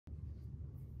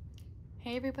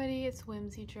Hey everybody, it's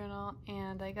Whimsy Journal,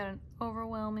 and I got an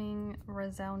overwhelming,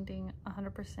 resounding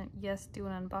 100% yes, do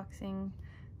an unboxing.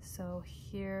 So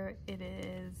here it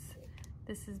is.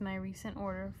 This is my recent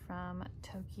order from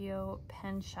Tokyo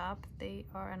Pen Shop. They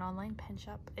are an online pen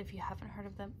shop. If you haven't heard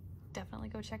of them, definitely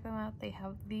go check them out. They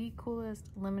have the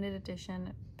coolest limited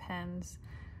edition pens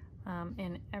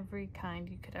in every kind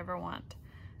you could ever want.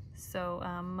 So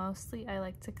mostly I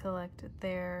like to collect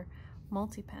their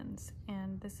multi-pens,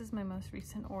 and this is my most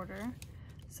recent order.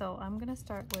 So I'm gonna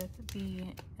start with the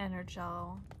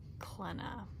Energel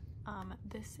Clara.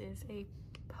 This is a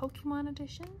Pokemon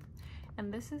edition,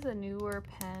 and this is a newer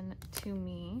pen to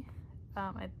me.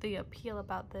 The appeal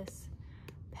about this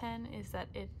pen is that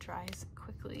it dries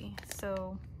quickly.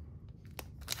 So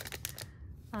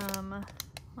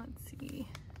let's see.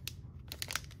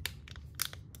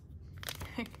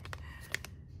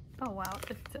 Oh wow,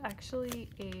 it's actually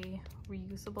a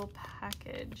reusable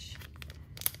package.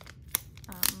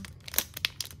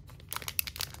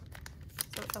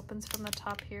 So it opens from the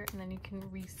top here, and then you can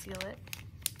reseal it.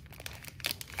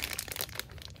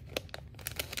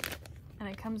 And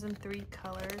it comes in 3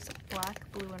 colors,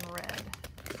 black, blue, and red.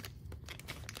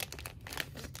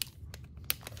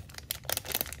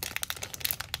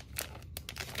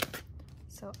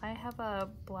 So I have a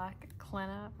black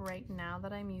Clara right now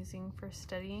that I'm using for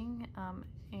studying,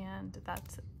 and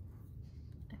that's,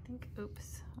 I think,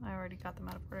 oops, I already got them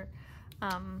out of order,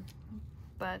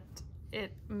 but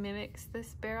it mimics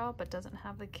this barrel but doesn't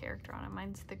have the character on it.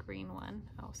 Mine's the green one.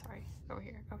 Oh, sorry, over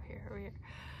here.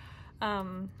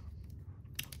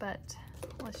 But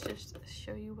let's just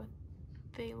show you what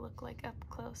they look like up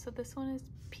close. So this one is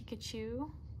Pikachu,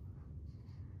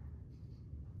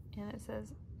 and it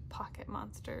says Pocket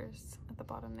Monsters at the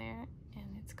bottom there, and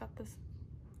it's got this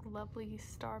lovely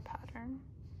star pattern.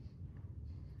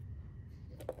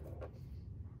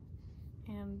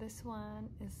 And this one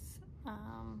is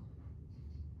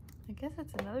I guess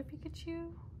it's another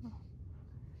Pikachu.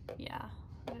 Yeah,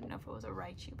 I didn't know if it was a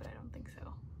Raichu, but I don't think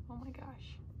so. Oh my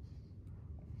gosh.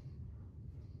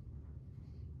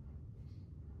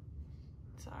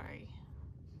 Sorry,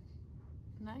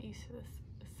 I'm not used to this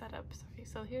setup. Sorry.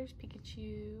 So here's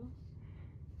Pikachu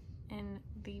in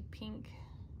the pink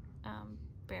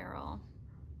barrel.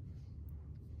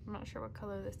 I'm not sure what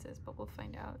color this is, but we'll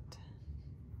find out.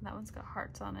 That one's got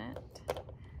hearts on it.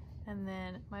 And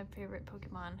then my favorite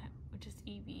Pokemon, which is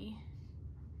Eevee.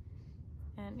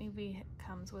 And Eevee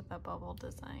comes with a bubble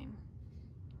design,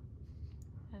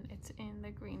 and it's in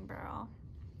the green barrel.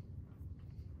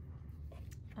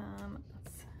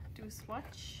 Let's do a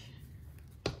swatch.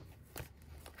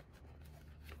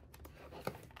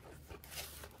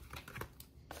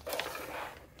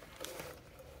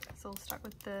 So we'll start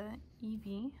with the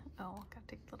Eevee. Oh, gotta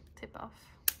take the little tip off.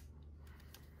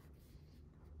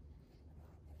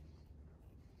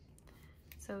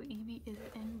 So Eevee is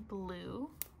in blue.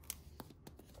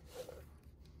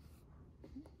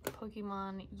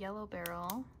 Pokemon yellow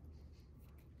barrel.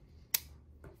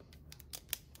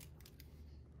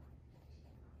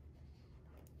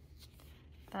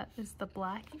 That is the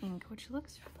black ink, which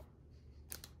looks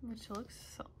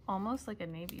almost like a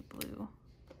navy blue.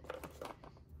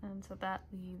 And so that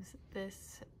leaves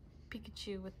this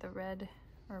Pikachu with the red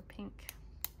or pink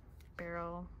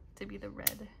barrel to be the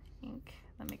red ink.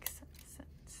 That makes sense.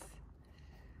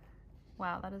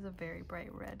 Wow, that is a very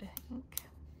bright red ink.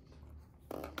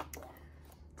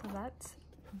 So that's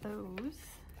those.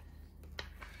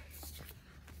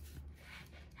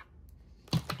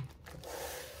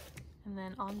 And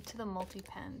then on to the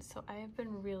multi-pens. So I have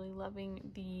been really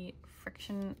loving the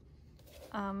Frixion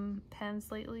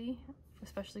pens lately,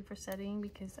 especially for studying,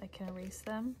 because I can erase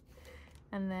them.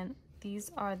 And then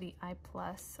these are the I+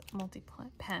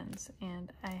 multi-pens,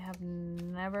 and I have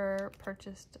never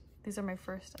purchased, these are my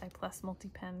first I+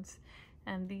 multi-pens,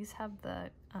 and these have the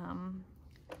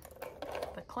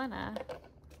Clara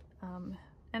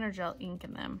Energel ink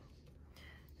in them.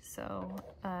 So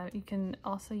you can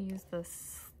also use the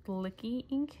Slicky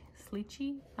ink,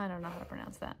 Slichy, I don't know how to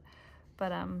pronounce that,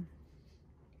 but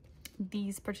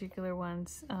these particular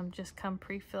ones just come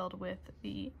pre-filled with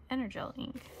the Energel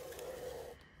ink.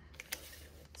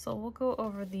 So we'll go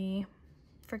over the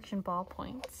Frixion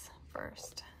ballpoints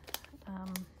first.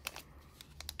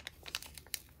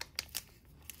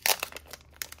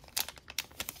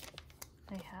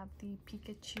 I have the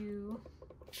Pikachu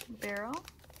barrel.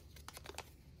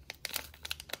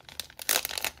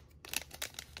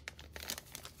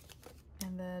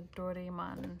 And the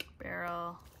Doremon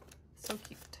barrel. So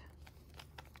cute.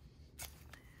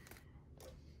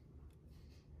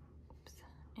 Oops.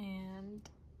 And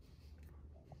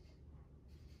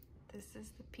This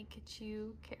is the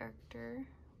Pikachu character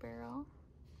barrel.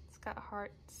 It's got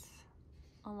hearts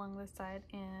along the side,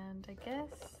 and I guess,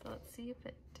 let's see if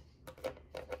it,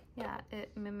 yeah,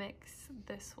 it mimics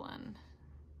this one,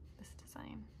 this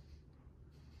design.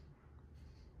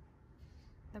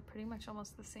 They're pretty much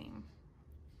almost the same.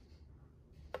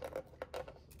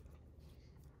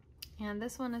 And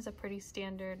this one is a pretty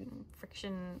standard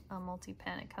Frixion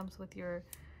multi-pen. It comes with your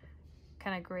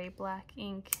kind of gray-black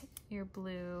ink, your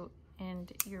blue,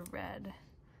 and your red.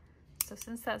 So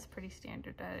since that's pretty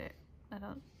standard, I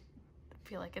don't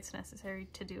feel like it's necessary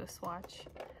to do a swatch.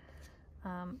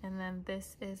 And then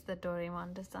this is the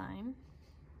Doremon design.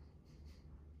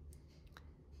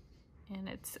 And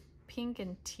it's pink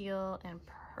and teal and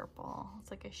purple. It's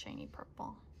like a shiny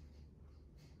purple.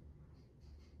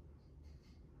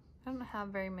 I don't have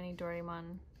very many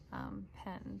Doremon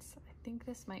pens. I think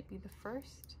this might be the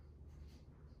first.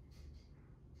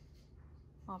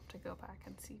 I'll have to go back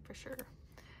and see for sure.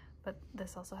 But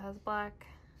this also has black,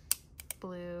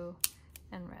 blue,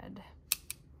 and red.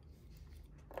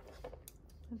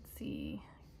 Let's see.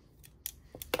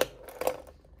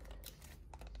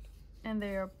 And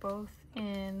they are both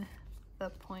in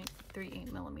the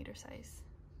 0.38 millimeter size.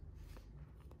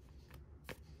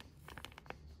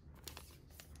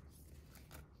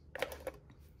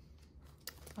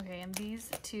 Okay, and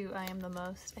these two I am the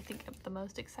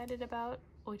most excited about,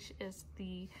 which is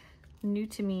the new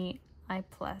to me I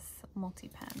Plus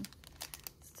multi-pen.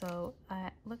 So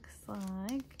it looks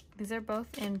like these are both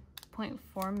in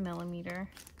 0.4 millimeter,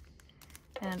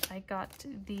 and I got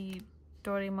the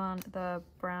Doremon, the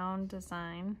brown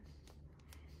design,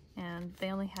 and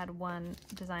they only had one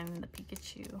design in the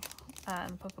Pikachu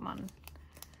Pokemon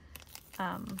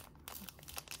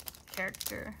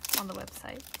character on the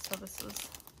website, so this was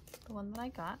the one that I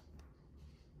got.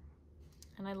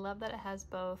 And I love that it has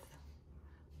both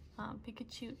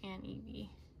Pikachu and Eevee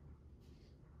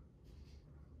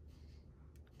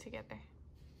together.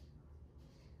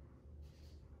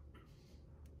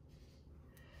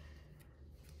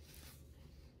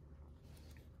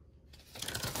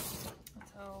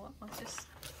 So let's just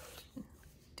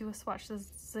do a swatch.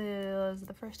 This is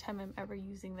the first time I'm ever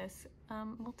using this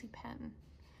multi-pen,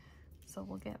 so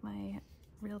we'll get my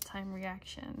real-time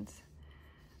reactions.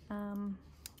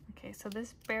 Okay, so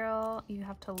this barrel you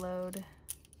have to load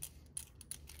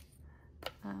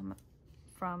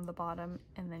from the bottom,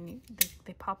 and then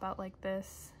they pop out like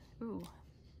this. Ooh,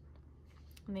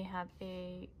 and they have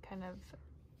a kind of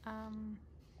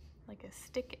like a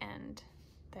stick end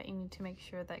that you need to make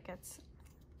sure that gets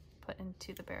put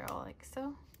into the barrel like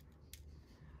so.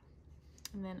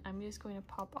 And then I'm just going to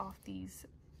pop off these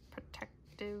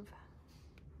protective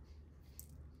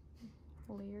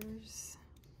layers.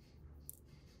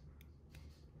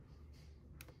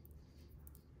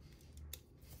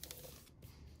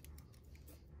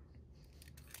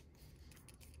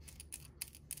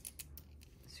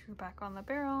 Screw back on the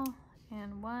barrel,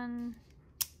 and 1,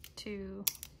 2,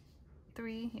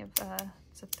 3. You have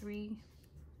it's a three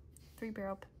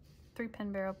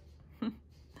pen barrel.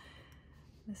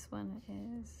 This one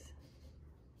is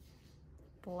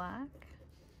black,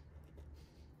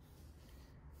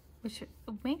 which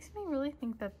makes me really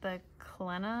think that the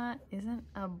Clara isn't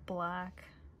a black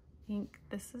ink.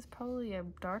 This is probably a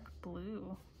dark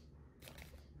blue.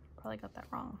 Probably got that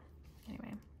wrong.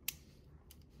 Anyway,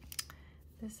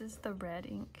 this is the red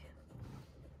ink,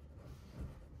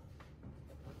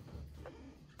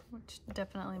 which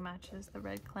definitely matches the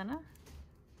red Clara.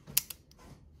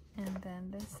 And then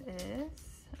this is,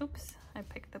 oops, I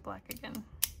picked the black again.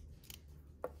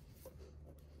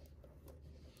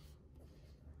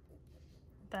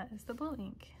 That is the blue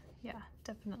ink. Yeah,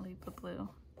 definitely the blue.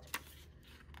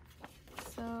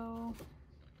 So,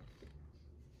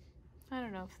 I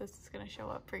don't know if this is gonna show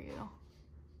up for you.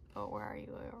 Oh, where are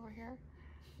you over here?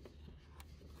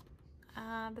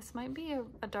 This might be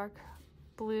a dark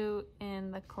blue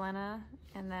in the Clara,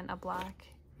 and then a black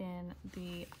in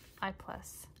the I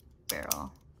Plus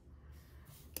barrel,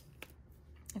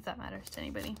 if that matters to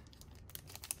anybody.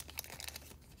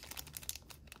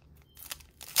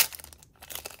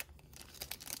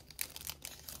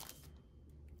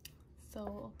 So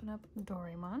we'll open up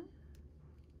Doremon,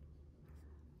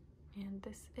 and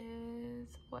this is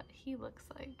what he looks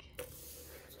like.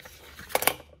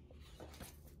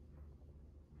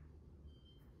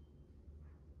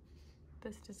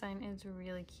 This design is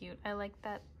really cute. I like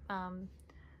that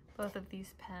both of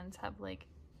these pens have like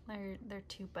their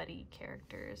two buddy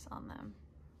characters on them.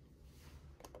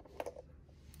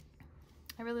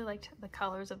 I really liked the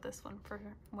colors of this one for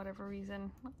whatever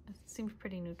reason. It seems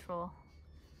pretty neutral.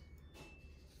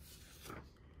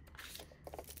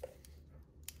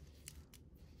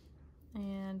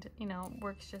 and you know,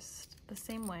 works just the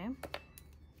same way.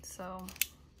 So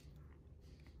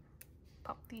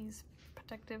pop these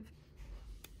protective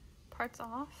parts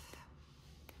off.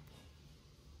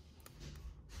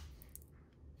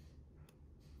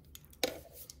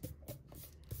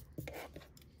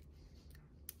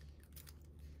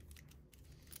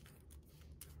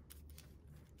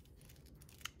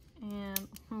 And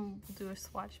we'll do a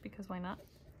swatch because why not?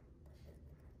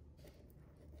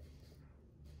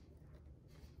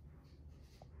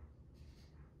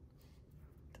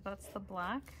 So that's the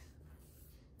black.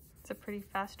 It's a pretty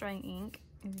fast drying ink.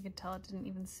 As you can tell, it didn't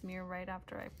even smear right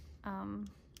after I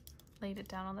laid it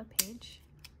down on the page.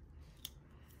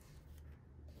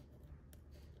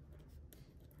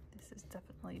 This is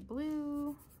definitely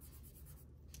blue.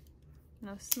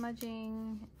 No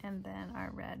smudging. And then our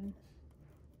red.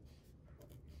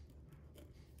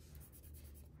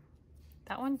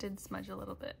 That one did smudge a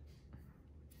little bit.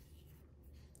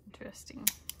 Interesting.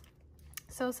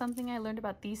 So something I learned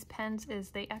about these pens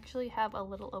is they actually have a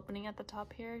little opening at the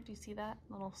top here. Do you see that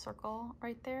little circle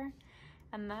right there?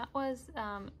 And that was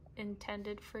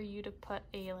intended for you to put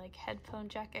a like headphone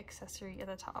jack accessory at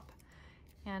the top.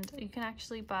 And you can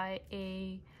actually buy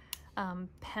a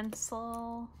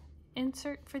pencil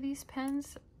insert for these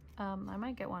pens. I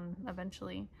might get one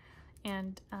eventually.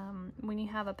 And when you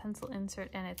have a pencil insert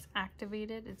and it's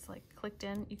activated, it's like clicked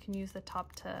in, you can use the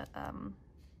top to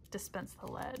dispense the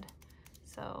lead.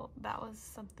 So that was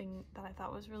something that I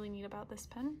thought was really neat about this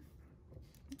pen.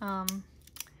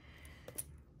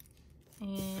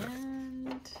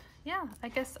 And yeah, I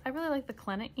guess I really like the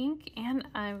Clara ink, and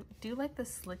I do like the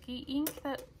Slicky ink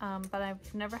that, but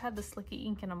I've never had the Slicky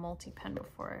ink in a multi-pen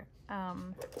before.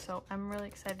 So I'm really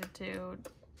excited to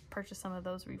purchase some of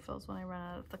those refills when I run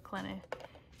out of the Clara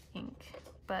ink.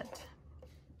 But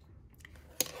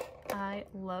I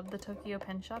love the Tokyo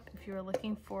Pen Shop. If you are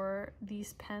looking for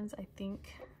these pens, I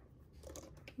think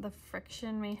the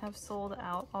Frixion may have sold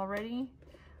out already.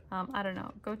 I don't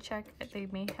know, go check. They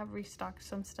may have restocked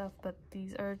some stuff, but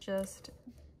these are just,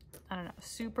 I don't know,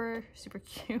 super, super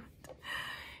cute.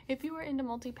 If you are into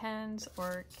multi-pens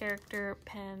or character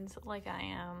pens like I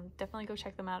am, definitely go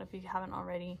check them out if you haven't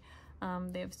already.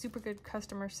 They have super good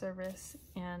customer service,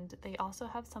 and they also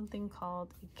have something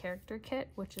called a character kit,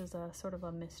 which is a sort of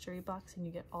a mystery box, and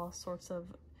you get all sorts of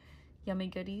yummy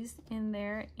goodies in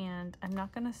there. And I'm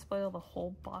not going to spoil the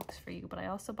whole box for you, but I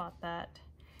also bought that,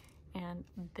 and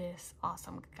this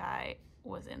awesome guy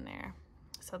was in there.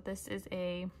 So this is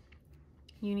a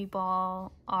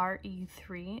Uniball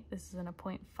RE3. This is in a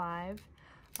 0.5.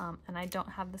 And I don't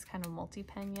have this kind of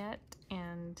multi-pen yet,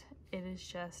 and it is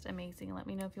just amazing. Let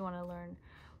me know if you want to learn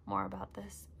more about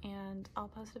this, and I'll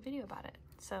post a video about it.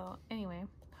 So anyway,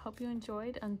 hope you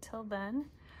enjoyed. Until then,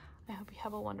 I hope you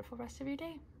have a wonderful rest of your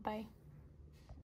day. Bye.